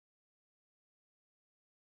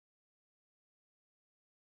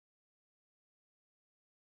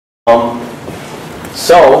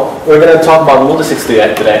So we're going to talk about multisigs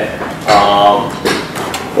today.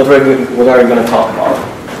 What are we going to talk about?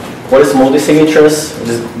 What is multisignatures? I'm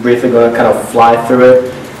just briefly going to kind of fly through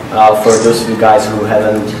it for those of you guys who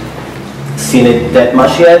haven't seen it that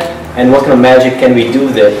much yet. And what kind of magic can we do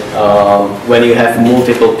with it when you have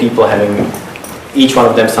multiple people having each one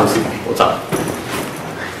of them something? What's up?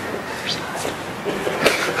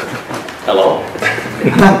 Hello.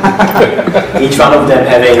 Each one of them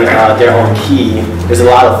having their own key. There's a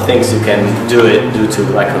lot of things you can do to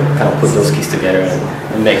like kind of put those keys together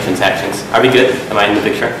and make transactions. Are we good? Am I in the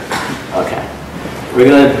picture? Okay. We're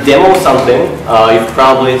gonna demo something. You've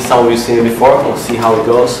probably some of you seen it before. We'll see how it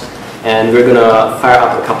goes, and we're gonna fire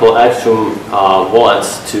up a couple Electrum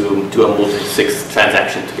wallets to do a multi-sig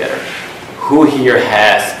transaction together. Who here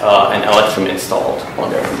has an Electrum installed on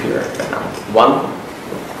their computer right now? One.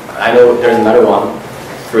 I know there's another one.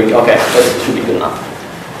 3. Okay, that should be good enough.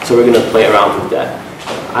 So we're going to play around with that.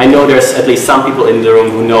 I know there's at least some people in the room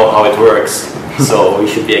who know how it works, so we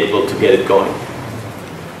should be able to get it going.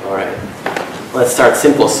 All right, let's start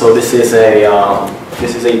simple. So this is a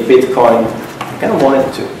Bitcoin. I kind of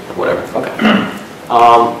wanted to, whatever. Okay.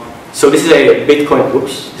 So this is a Bitcoin.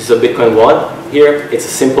 Oops, this is a Bitcoin wallet. Here, it's a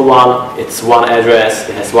simple one. It's one address.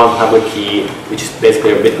 It has one public key, which is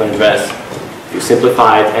basically a Bitcoin address. You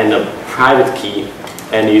simplify it and a private key,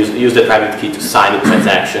 and use the private key to sign the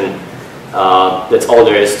transaction. That's all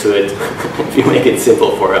there is to it if you make it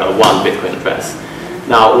simple for one Bitcoin address.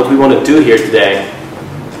 Now, what we want to do here today,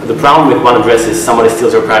 the problem with one address is somebody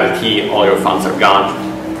steals your private key, all your funds are gone,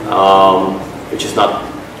 which is not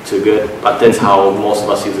too good, but that's how most of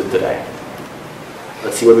us use it today.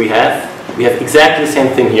 Let's see what we have. We have exactly the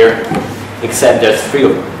same thing here, except there's 3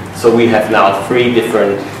 of them. So we have now 3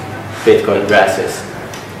 different Bitcoin addresses.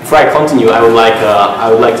 Before I continue, I would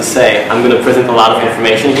like to say I'm going to present a lot of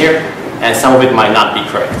information here, and some of it might not be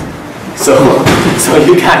correct. So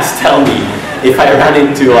you guys tell me if I run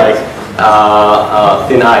into like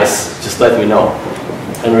thin ice, just let me know,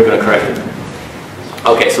 and we're going to correct it.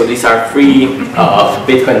 Okay, so these are 3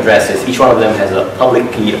 Bitcoin addresses. Each one of them has a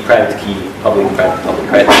public key, a private key, public, private, public,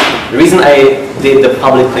 right? The reason I did the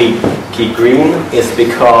public key green is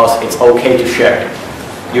because it's okay to share it.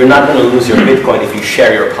 You're not going to lose your Bitcoin if you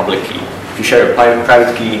share your public key. If you share your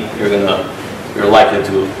private key, you're likely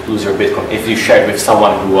to lose your Bitcoin if you share it with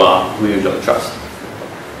someone who you don't trust.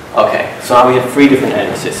 Okay, so now we have 3 different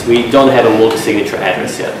addresses. We don't have a multi-signature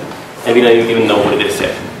address yet, and we don't even know what it is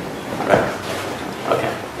yet. Right? Okay.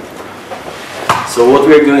 So what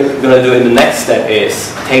we're going to do in the next step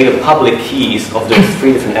is take the public keys of those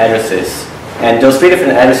 3 different addresses, and those 3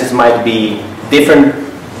 different addresses might be different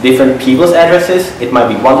people's addresses. It might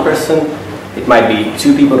be 1 person, it might be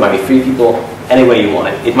 2 people, it might be 3 people, any way you want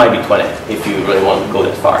it. It might be 20 if you really want to go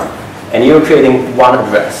that far. And you're creating 1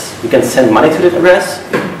 address. You can send money to that address.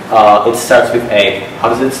 It starts with a, how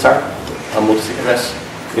does it start? A multisig address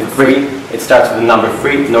with 3. It starts with the number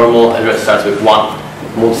 3. Normal address starts with 1.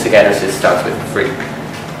 Multisig addresses starts with 3.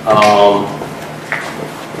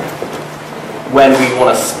 When we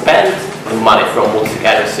want to spend the money from multisig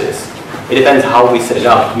addresses, it depends how we set it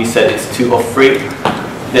up. We said it's 2 or 3.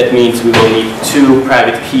 That means we will need 2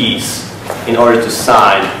 private keys in order to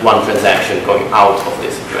sign 1 transaction going out of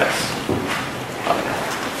this address. Okay.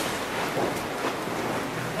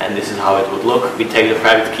 And this is how it would look. We take the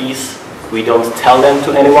private keys. We don't tell them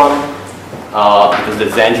to anyone because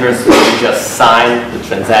it's dangerous. We just sign the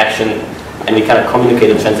transaction, and we kind of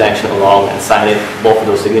communicate the transaction along and sign it, both of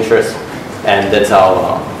those signatures. And that's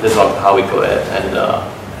how we go ahead and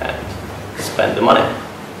spend the money.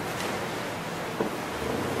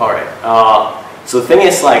 All right. So the thing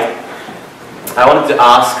is, like, I wanted to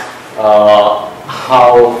ask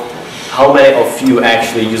how many of you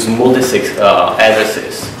actually use multisig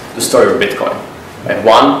addresses to store your Bitcoin? Right?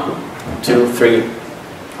 1, 2, 3.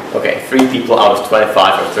 Okay, 3 people out of 25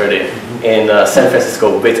 or 30 in San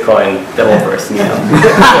Francisco Bitcoin developers meetup.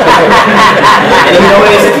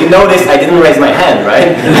 And you notice I didn't raise my hand,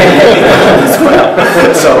 right?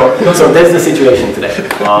 So that's the situation today.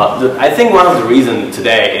 I think one of the reasons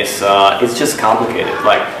today is it's just complicated.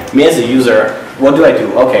 Like, me as a user, what do?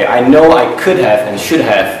 Okay, I know I could have and should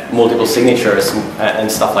have multiple signatures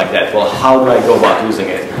and stuff like that. Well, how do I go about using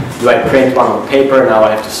it? Do I print one on paper? Now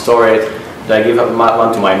I have to store it. Do I give up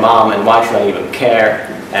one to my mom, and why should I even care?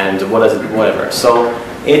 And whatever. So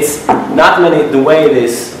it's not many, the way it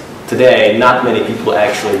is today, not many people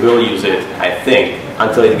actually will use it, I think,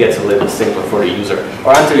 until it gets a little simpler for the user,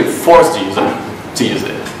 or until you force the user to use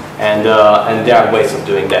it. And there are ways of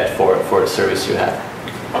doing that for the service you have.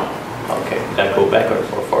 Okay, did I go back or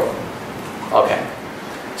forth? Okay.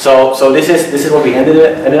 So this is what we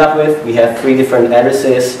ended up with. We have 3 different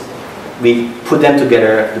addresses. We put them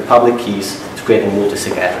together, the public keys, to create a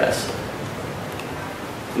multisig address.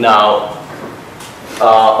 Now,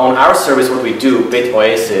 on our service, what we do,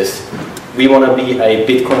 BitOasis, we want to be a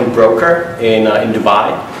Bitcoin broker in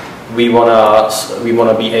Dubai. We want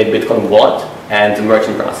to be a Bitcoin wallet and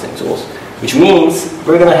merchant processing tools, which means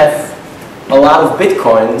we're going to have a lot of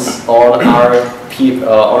Bitcoins on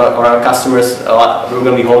our customers. We're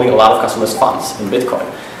going to be holding a lot of customers' funds in Bitcoin.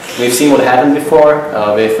 We've seen what happened before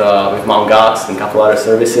with Mt. Gox and a couple other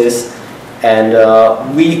services, and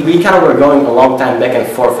we kind of were going a long time back and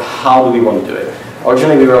forth. How do we want to do it?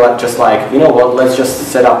 Originally, we were just like, you know what? Let's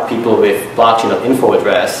just set up people with blockchain.info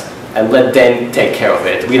address and let them take care of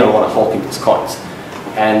it. We don't want to hold people's coins.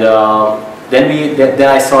 And then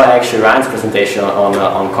I saw actually Ryan's presentation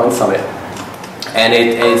on Coin Summit, and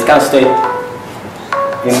it's kind of stayed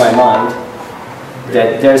in my mind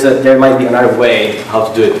that there might be another way how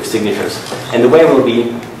to do it with signatures. And the way will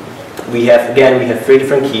be, we have 3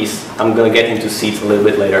 different keys. I'm going to get into seeds a little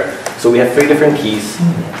bit later. So we have 3 different keys.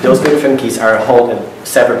 Those 3 different keys are held at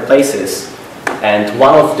separate places, and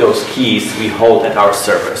one of those keys we hold at our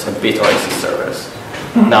servers, at BitOasis servers.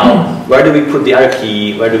 Now, where do we put the other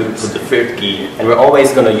key? Where do we put the 3rd key? And we're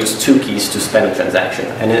always going to use 2 keys to spend a transaction.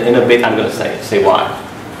 And in a bit, I'm going to say why.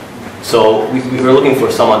 So we were looking for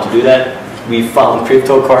someone to do that. We found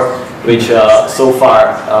CryptoCorp, which so far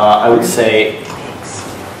I would say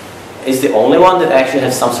is the only one that actually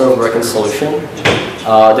has some sort of working solution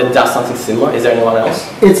that does something similar. Is there anyone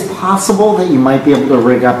else? It's possible that you might be able to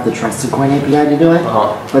rig up the Trusted Coin API to do it,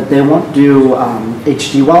 but they won't do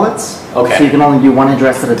HD wallets. Okay. So you can only do one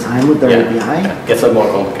address at a time with their API. It gets a little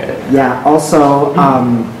more complicated. Yeah. Also,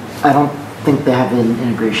 I don't think they have an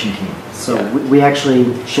integration team. So we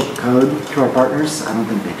actually ship code to our partners. I don't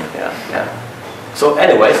think they do. Yeah. So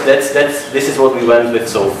anyways, this is what we went with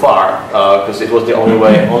so far, because it was the only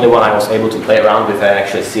one I was able to play around with and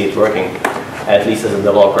actually see it working, at least as a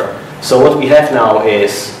developer. So what we have now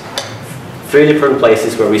is 3 different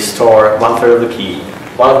places where we store 1/3 of the key.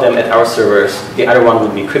 One of them at our servers, the other one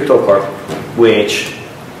would be CryptoCorp, which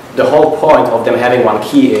the whole point of them having 1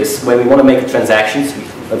 key is when we want to make a transaction,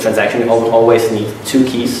 we always need 2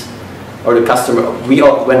 keys. Or the customer,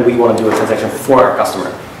 when we want to do a transaction for our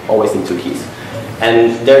customer, always need 2 keys.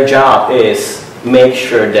 And their job is make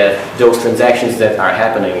sure that those transactions that are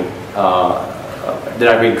happening, that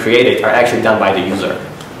are being created, are actually done by the user,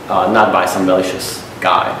 not by some malicious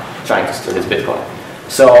guy trying to steal his Bitcoin.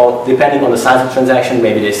 So depending on the size of the transaction,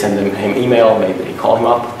 maybe they send him email, maybe they call him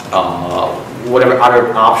up, whatever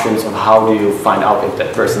other options of how do you find out if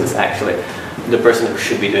that person is actually the person who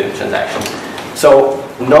should be doing the transaction. So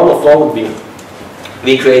normal flow would be,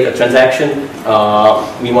 we create a transaction,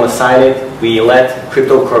 we want to sign it, we let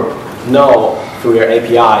CryptoCorp know through their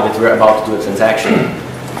API that we're about to do a transaction.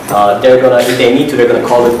 If they need to, they're going to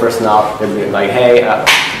call the person up, they'll be like, hey,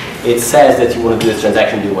 it says that you want to do this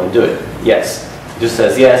transaction, do you want to do it? Yes. Just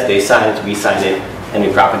says yes, they sign it, we sign it, and we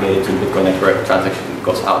propagate it to the Bitcoin network, the transaction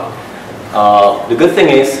goes out. The good thing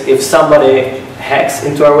is, if somebody hacks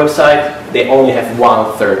into our website, they only have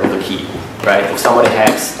 1/3 of the key. Right? If somebody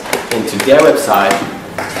hacks into their website,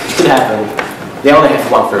 which could happen, they only have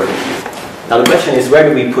 1/3 of the key. Now the question is, where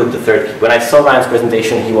do we put the 3rd key? When I saw Ryan's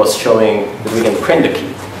presentation, he was showing that we can print the key.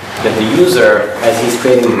 That the user, as he's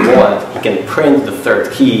creating the wallet, he can print the 3rd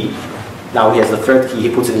key. Now he has the 3rd key, he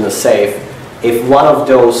puts it in a safe. If one of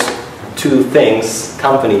those 2 things,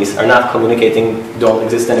 companies, are not communicating, don't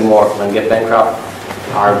exist anymore, when get bankrupt,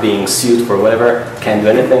 are being sued for whatever, can't do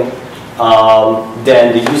anything,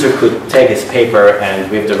 then the user could take his paper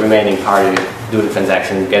and with the remaining party do the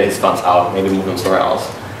transaction, get his funds out, maybe move them somewhere else.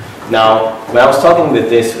 Now, when I was talking about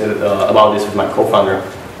this with my co-founder,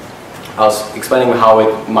 I was explaining how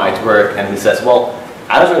it might work, and he says, well,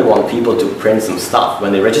 I don't really want people to print some stuff.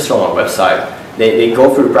 When they register on our website, they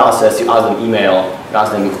go through the process, you ask them email, you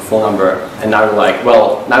ask them phone number, and now you're like,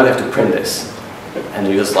 well, now we have to print this. And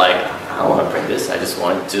you're just like, I don't want to print this, I just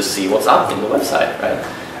want to see what's up in the website, right?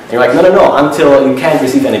 And you're like, no, until you can't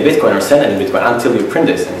receive any Bitcoin or send any Bitcoin until you print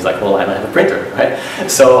this. And he's like, well, I don't have a printer, right?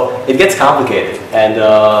 So it gets complicated. And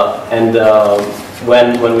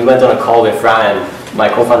when we went on a call with Ryan, my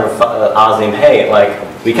co-founder asked him, hey, like,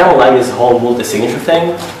 we kind of like this whole multi-signature thing.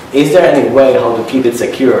 Is there any way how to keep it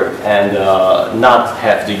secure and not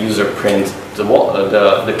have the user print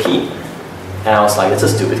the key? And I was like, it's a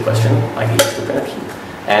stupid question. Like, he has to print a key.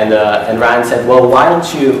 And Ryan said, well, why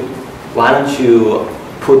don't you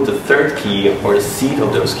put the 3rd key or the seed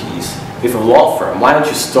of those keys with a law firm? Why don't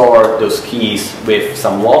you store those keys with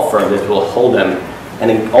some law firm that will hold them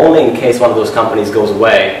and only in case one of those companies goes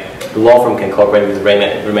away, the law firm can cooperate with the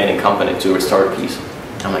remaining company to restore the keys.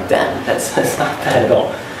 I'm like, damn, that's not bad at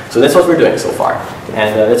all. So that's what we're doing so far.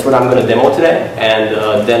 And that's what I'm going to demo today. And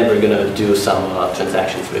then we're going to do some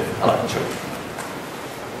transactions with Electrum.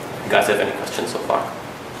 You guys have any questions so far?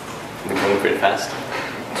 We're going pretty fast.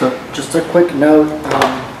 So just a quick note,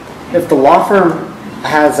 if the law firm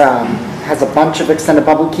has a bunch of extended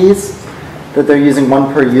public keys that they're using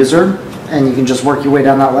one per user, and you can just work your way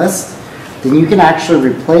down that list, then you can actually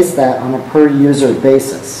replace that on a per user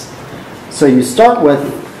basis. So you start with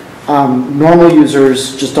normal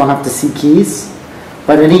users just don't have to see keys,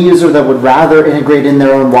 but any user that would rather integrate in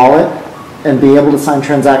their own wallet and be able to sign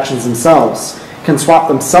transactions themselves can swap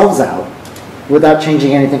themselves out without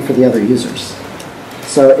changing anything for the other users.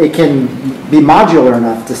 So it can be modular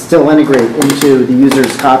enough to still integrate into the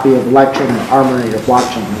user's copy of Electrum or Armory or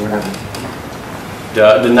blockchain or whatever.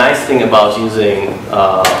 The nice thing about using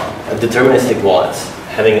deterministic wallets,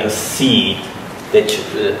 having a seed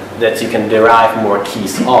that you can derive more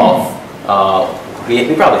keys off,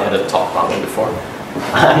 we probably had a talk about it before.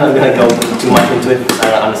 I'm not going to go too much into it because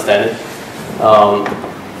I don't understand it.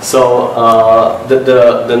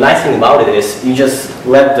 The nice thing about it is you just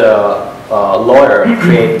let the lawyer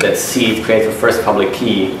create that seed, create the first public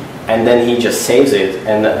key, and then he just saves it.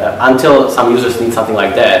 And until some users need something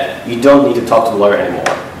like that, you don't need to talk to the lawyer anymore.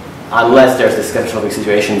 Unless there's this catastrophic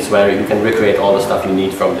situations where you can recreate all the stuff you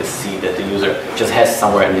need from this seed that the user just has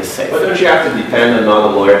somewhere in his safe. But don't you have to depend on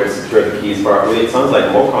another lawyer to secure the keys properly? It sounds like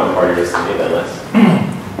more counterparty risk to me than less.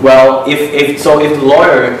 Well, if the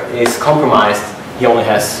lawyer is compromised, he only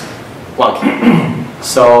has one key.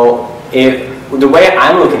 So the way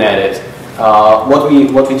I'm looking at it, what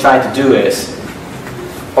we try to do is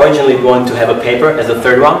originally going to have a paper as the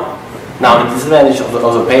third one. Now the disadvantage of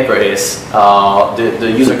the paper is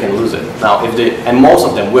the user can lose it. Now and most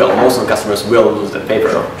of them will, most of the customers will lose the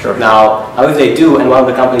paper. Sure. Now if they do and one of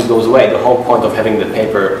the companies goes away, the whole point of having the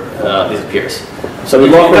paper disappears. So the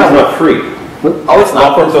law firm is not free. Oh, it's not.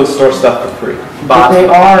 Law firms don't store stuff for free. But they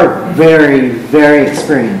are very, very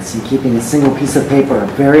experienced in keeping a single piece of paper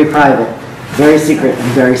very private, very secret,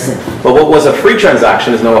 and very safe. But what was a free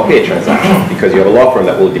transaction is now a paid transaction because you have a law firm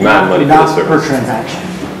that will demand money for the Not service. per transaction.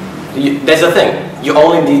 That's the thing. You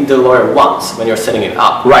only need the lawyer once when you're setting it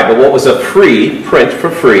up. Right, but what was a free print for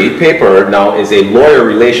free paper now is a lawyer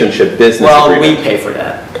relationship business agreement. We pay for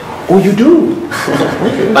that. Oh, you do?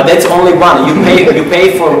 But that's only one. You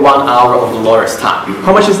pay for 1 hour of the lawyer's time.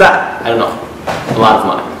 How much is that? I don't know. A lot of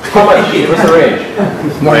money. How much? What's the range?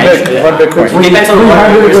 One Bitcoin. It depends on the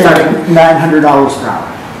lawyer. You're starting. $900 per hour.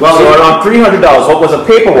 Well, so around $300, what was a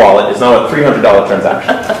paper wallet is now a $300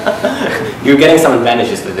 transaction. You're getting some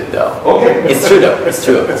advantages with it, though. Okay. It's true, though. It's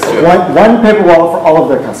true. It's true. One paper wallet for all of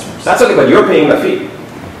their customers. That's okay, but you're paying the fee.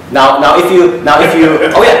 Now if you,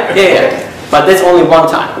 oh yeah. But that's only one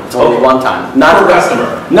time. It's only one time. Not Per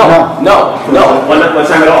customer. No. One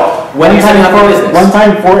time at all. When you're setting up a business. One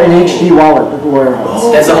time for an HD wallet that the lawyer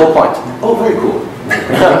holds. That's the whole point. Oh, very cool.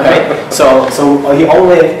 Right? So he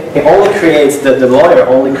only creates, the lawyer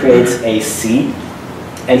only creates a seed,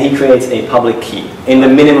 and he creates a public key in the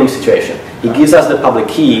minimum situation. He gives us the public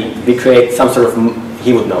key, we create some sort of,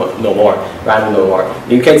 he would know more, Ryan would know more.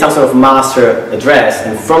 You create some sort of master address,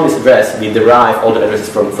 and from this address we derive all the addresses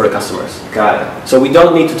for the customers. Got it. So we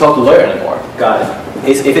don't need to talk to the lawyer anymore. Got it.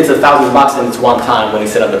 If it's $1,000 and it's one time when he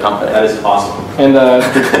set up the company. That is awesome. And the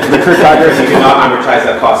cryptography. You cannot amortize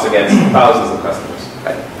that cost against thousands of customers.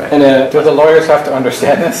 Right. And do the lawyers have to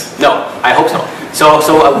understand this? No, I hope so.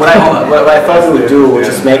 So what I thought we would do was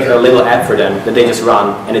just make a little app for them that they just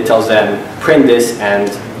run, and it tells them print this and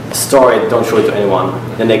store it, don't show it to anyone.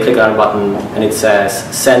 Then they click on a button and it says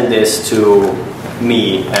send this to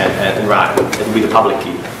me and Ryan. It will be the public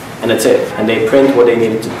key, and that's it. And they print what they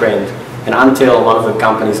needed to print, and until one of the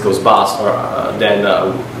companies goes bust, or then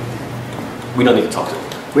we don't need to talk to them.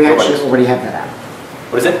 We actually already have that app.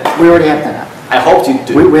 What is it? We already have that app. I hope you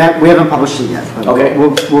do. We haven't published it yet, but Okay.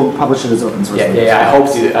 we'll publish it as open source. Yeah. I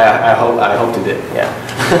hope you. I hope you did. Yeah.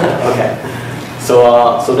 Okay.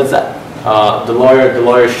 So that's that. The lawyer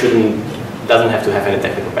doesn't have to have any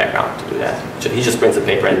technical background to do that. He just prints a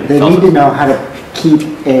paper and They need to know how to keep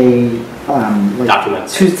a document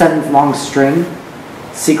 2-sentence long string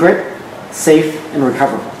secret, safe, and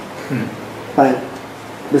recoverable. But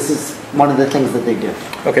this is one of the things that they do.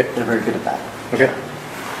 Okay. They're very good at that. Okay.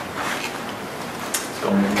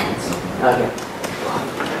 Okay.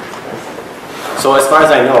 So as far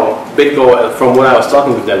as I know, BitGo, from when I was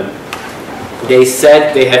talking with them, they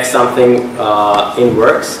said they have something in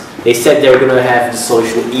works. They said they're going to have the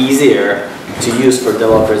solution easier to use for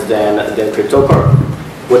developers than CryptoCore.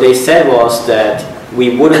 what they said was that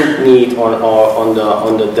we wouldn't need on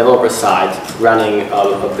the developer side running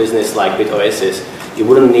a business like BitOasis, you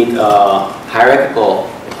wouldn't need a hierarchical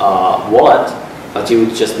wallet, but you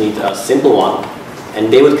would just need a simple one,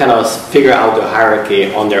 and they would kind of figure out the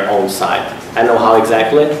hierarchy on their own side. I don't know how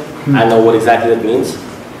exactly, I don't know what exactly that means,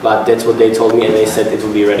 but that's what they told me, and they said it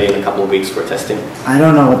will be ready in a couple of weeks for testing. I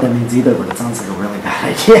don't know what that means either, but it sounds like a really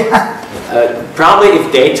bad idea. Probably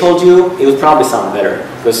if they told you, it would probably sound better,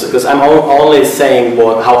 because I'm only saying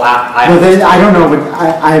how I I don't know, but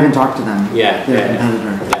I haven't talked to them. Yeah, their yeah,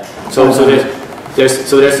 competitor. yeah.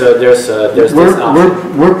 There's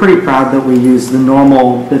We're pretty proud that we use the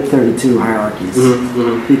normal bit32 hierarchies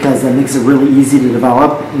because that makes it really easy to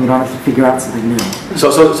develop and you don't have to figure out something new.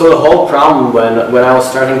 So the whole problem when I was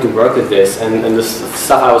starting to work with this and the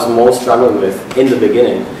stuff I was most struggling with in the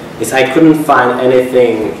beginning is I couldn't find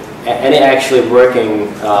any actually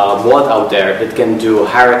working wallet out there that can do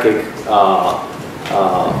hierarchic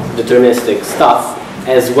deterministic stuff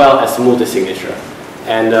as well as multi-signature.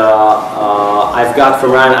 And I've got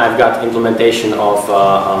from Ryan, I've got implementation of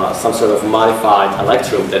some sort of modified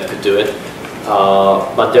Electrum that could do it,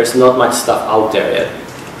 but there's not much stuff out there yet.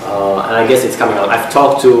 And I guess it's coming out. I've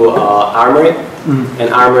talked to Armory, and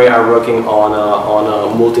Armory are working on a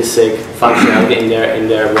multisig functionality in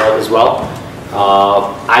their world as well.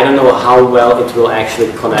 I don't know how well it will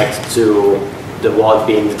actually connect to the wallet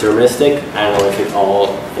being deterministic. I don't know if it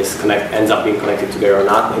all ends up being connected together or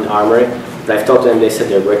not in Armory. But I've talked to them, they said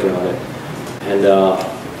they're working on it. And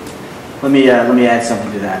let me add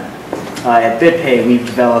something to that. At BitPay, we've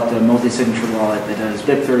developed a multi-signature wallet that does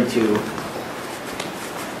BIP32,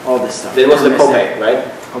 all this stuff. it was the Copay, right?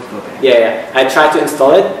 Copay. Yeah. I tried to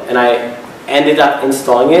install it, and I ended up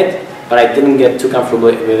installing it, but I didn't get too comfortable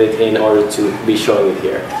with it in order to be showing it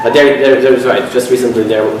here. But there's right. Just recently,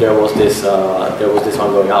 there was this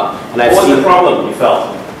one going out, and I've What seen was the problem you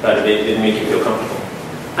felt that it didn't make you feel comfortable?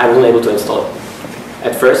 I wasn't able to install it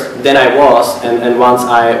at first. Then I was, and once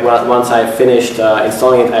I finished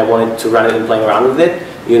installing it, I wanted to run it and playing around with it.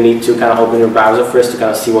 You need to kind of open your browser first to kind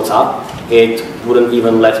of see what's up. It wouldn't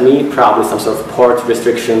even let me, probably some sort of port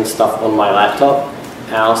restriction stuff on my laptop.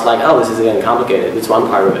 And I was like, oh, this is getting complicated. It's one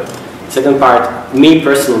part of it. Second part, me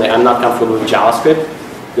personally, I'm not comfortable with JavaScript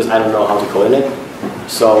because I don't know how to code in it.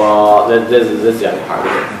 So that's the other part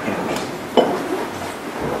of it.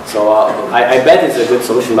 So I bet it's a good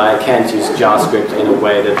solution, but I can't use JavaScript in a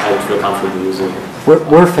way that I would feel comfortable using.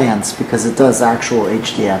 We're fans because it does actual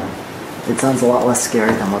HTML. It sounds a lot less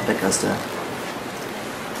scary than what BitGoes do.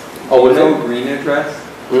 Oh, what is it? Green address?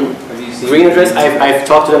 Have you seen Green address? I've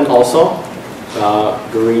talked to them also.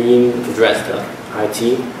 Green address,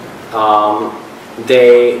 IT.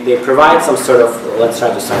 They provide some sort of. Let's try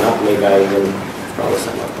to sign up. Maybe I even probably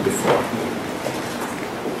signed up before.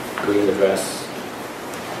 Green address.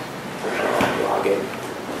 Login.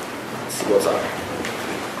 Let's see what's up.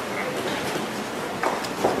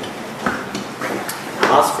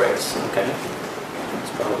 Passphrase. Okay.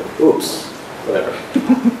 It's probably. Oops. Whatever.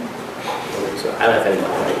 I don't have any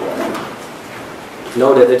money.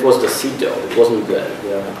 No, that it was the seed though. It wasn't the.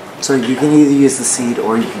 So you can either use the seed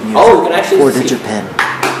or you can use you can actually a 4-digit pin.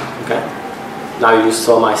 Okay. Now you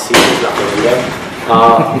saw my seed. There's nothing in there.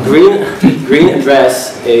 Green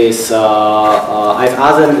address is. I've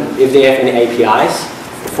asked them if they have any APIs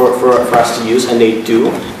for us to use, and they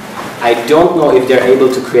do. I don't know if they're able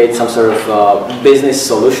to create some sort of business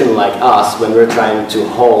solution like us when we're trying to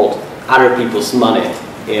hold other people's money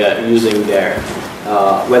using their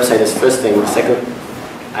website as first thing. Second,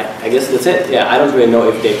 I guess that's it. Yeah, I don't really know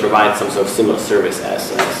if they provide some sort of similar service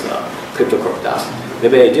as CryptoCorp does.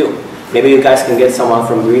 Maybe they do. Maybe you guys can get someone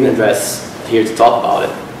from Green Address here to talk about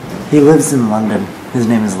it. He lives in London. His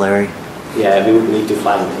name is Larry. Yeah, we would need to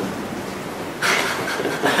find him.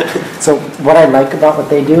 So what I like about what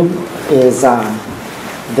they do is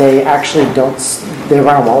they actually they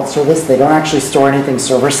run a wallet service. They don't actually store anything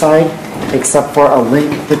server side except for a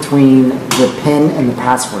link between the PIN and the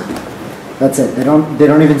password. That's it. They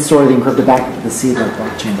don't even store the encrypted backend of the seed like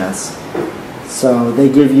blockchain does. So they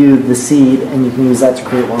give you the seed and you can use that to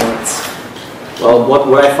create wallets. Well,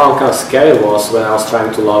 what I found kind of scary was when I was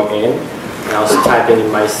trying to log in and I was typing in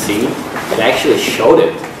my seed, it actually showed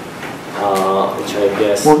it. Which I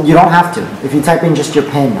guess. Well, you don't have to. If you type in just your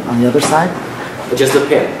PIN on the other side. Just the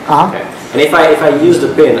PIN. Okay. And if I use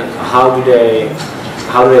the PIN, how do they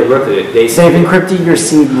work with it? They've encrypted your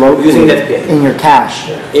seed locally using that PIN in your cache.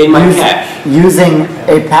 In my cache. Using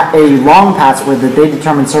a long password that they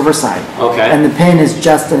determine server side. Okay. And the PIN is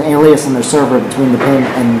just an alias on their server between the PIN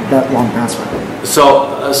and that long password.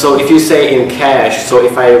 So if you say in cache, so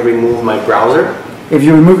if I remove my browser, If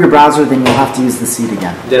you remove your browser, then you'll have to use the seed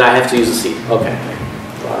again. Then I have to use the seed. Okay.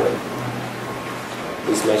 Got it.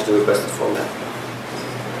 Please match the requested format.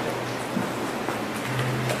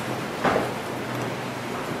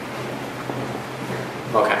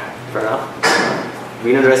 Okay, fair enough.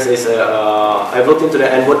 Green address is, I've looked into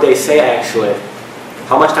that, and what they say actually,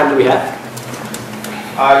 how much time do we have?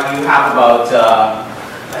 You have about,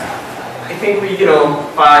 I think 5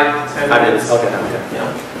 to 10 minutes. Okay,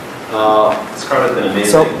 Yeah. Scarlett's been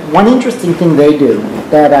amazing. So one interesting thing they do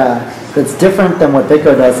that's different than what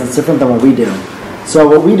BitGo does, it's different than what we do. So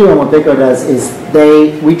what we do and what BitGo does is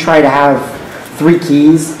we try to have 3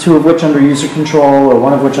 keys, 2 of which under user control or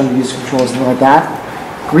 1 of which under user control, something like that.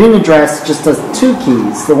 Green address just does 2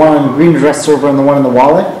 keys, the one on the green address server and the one in the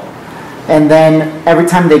wallet. And then every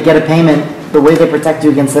time they get a payment, the way they protect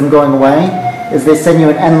you against them going away is they send you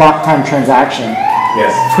an end-lock time transaction.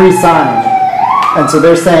 Yes. Pre-signed. And so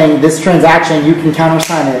they're saying this transaction, you can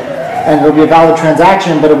countersign it, and it'll be a valid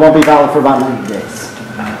transaction, but it won't be valid for about 90 days.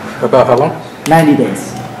 About how long? 90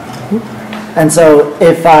 days. And so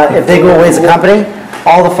if they go away as a company,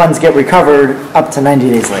 all the funds get recovered up to 90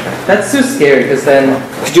 days later. That's too scary because then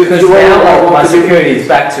Could you now my security is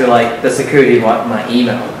back to like the security of my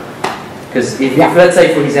email. Because if let's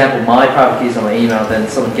say for example my private key is on my email, then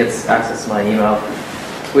someone gets access to my email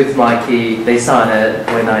with my key, they sign it,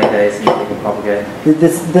 wait 90 days, and they can propagate.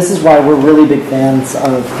 This is why we're really big fans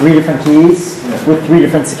of 3 different keys with 3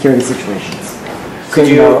 different security situations.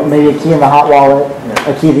 So maybe a key in the hot wallet,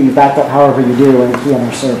 a key that you backed up however you do, and a key on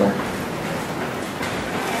our server.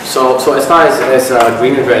 So as far as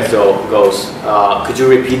green address goes, could you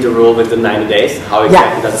repeat the rule with the 90 days? How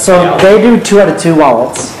exactly does it play out? They do 2 out of 2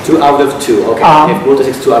 wallets. 2 out of 2, okay. If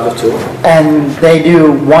Multisig 2 out of 2. And they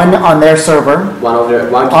do 1 on their server, One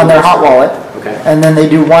on their hot wallet, Okay. and then they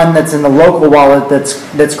do 1 that's in the local wallet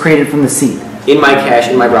that's created from the seed. In my cache,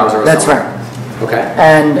 in my browser or That's something. right. Okay.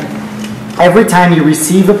 And every time you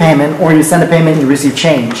receive a payment or you send a payment and you receive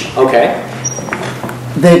change, Okay.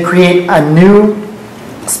 they create a new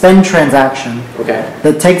spend transaction Okay.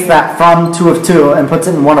 that takes that from 2 of 2 and puts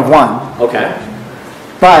it in 1 of 1. Okay.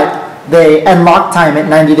 But they unlock time at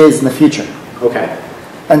 90 days in the future. Okay.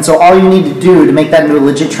 And so all you need to do to make that into a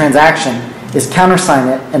legit transaction is countersign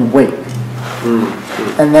it and wait.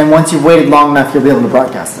 And then once you've waited long enough, you'll be able to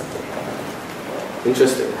broadcast it.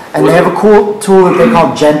 Interesting. And they have a cool tool that they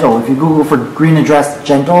call Gentle. If you Google for green address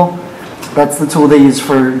Gentle, that's the tool they use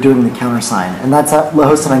for doing the countersign. And that's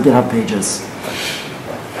hosted on GitHub pages.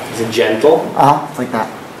 Is it gentle? It's like that.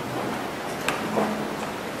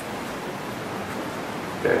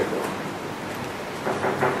 Very cool.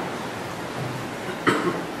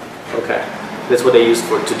 Okay. That's what they use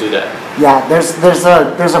to do that. Yeah, there's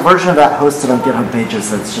a version of that hosted on GitHub pages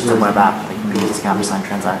that's just a web app that you can use to countersign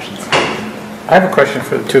transactions. I have a question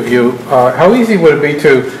for the 2 of you. How easy would it be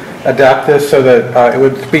to adapt this so that it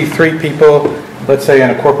would be 3 people, let's say in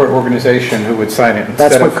a corporate organization, who would sign it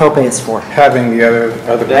That's instead what of Copay is for. having the other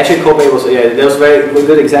Actually, Copay was, that was a very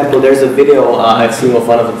good example. There's a video I've seen of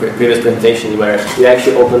one of the previous presentations where you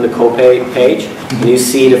actually open the Copay page and you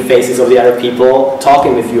see the faces of the other people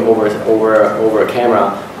talking with you over a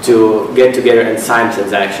camera to get together and sign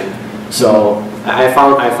transaction. So I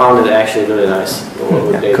found it actually really nice.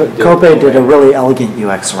 Copay did a really elegant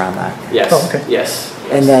UX around that. Yes. Oh, okay. Yes.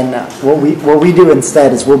 And then what we do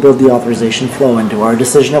instead is we'll build the authorization flow into our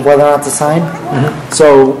decision of whether or not to sign.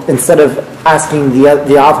 So instead of asking the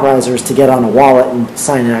authorizers to get on a wallet and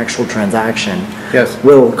sign an actual transaction,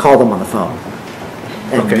 we'll call them on the phone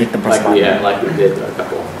and make them press a button. Like we did a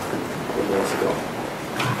couple of minutes ago.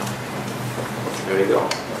 There we go.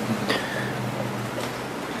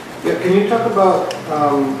 Yeah, can you talk about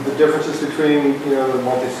the differences between the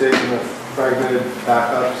multi-sig and the fragmented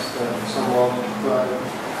backups that some will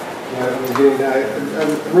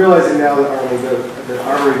I'm realizing now that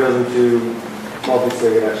Armory doesn't do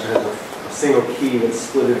multi-sig. It actually has a single key that's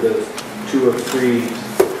split into 2 of 3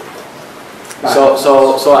 backups.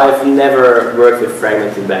 So I've never worked with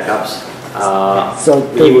fragmented backups.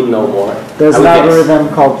 You would know more. There's an algorithm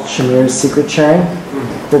called Shamir's secret sharing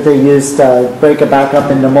that they use to break a backup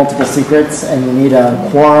into multiple secrets, and you need a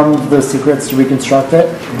quorum of those secrets to reconstruct it.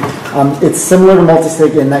 It's similar to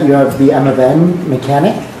multisig in that you have the M of N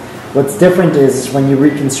mechanic. What's different is when you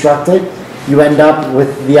reconstruct it, you end up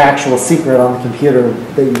with the actual secret on the computer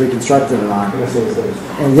that you reconstructed it on. In the same place.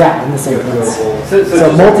 And in the same place.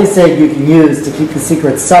 So multisig you can use to keep the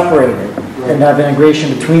secrets separated and have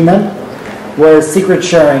integration between them. Whereas secret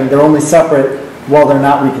sharing, they're only separate while they're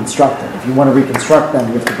not reconstructed. If you want to reconstruct them,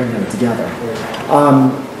 you have to bring them together.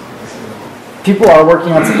 People are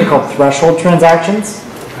working on something called threshold transactions.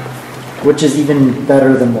 which is even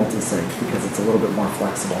better than multisig because it's a little bit more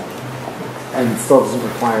flexible and still doesn't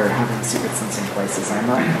require having secrets in some places. I'm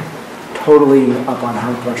not totally up on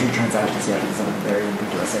how Russian transactions yet because I'm a very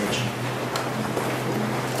ambiguous age.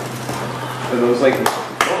 Are those like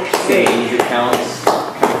stage accounts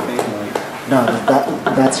kind of thing? Like? No,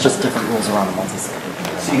 that's just different rules around the multisig.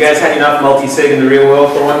 So you guys had enough multi-sig in the real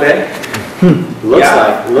world for one day?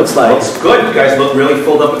 Looks like. Looks good. You guys look really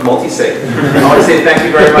filled up with multi-sig. I want to say thank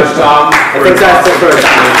you very much, Tom. I think that's the first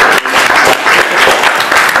time.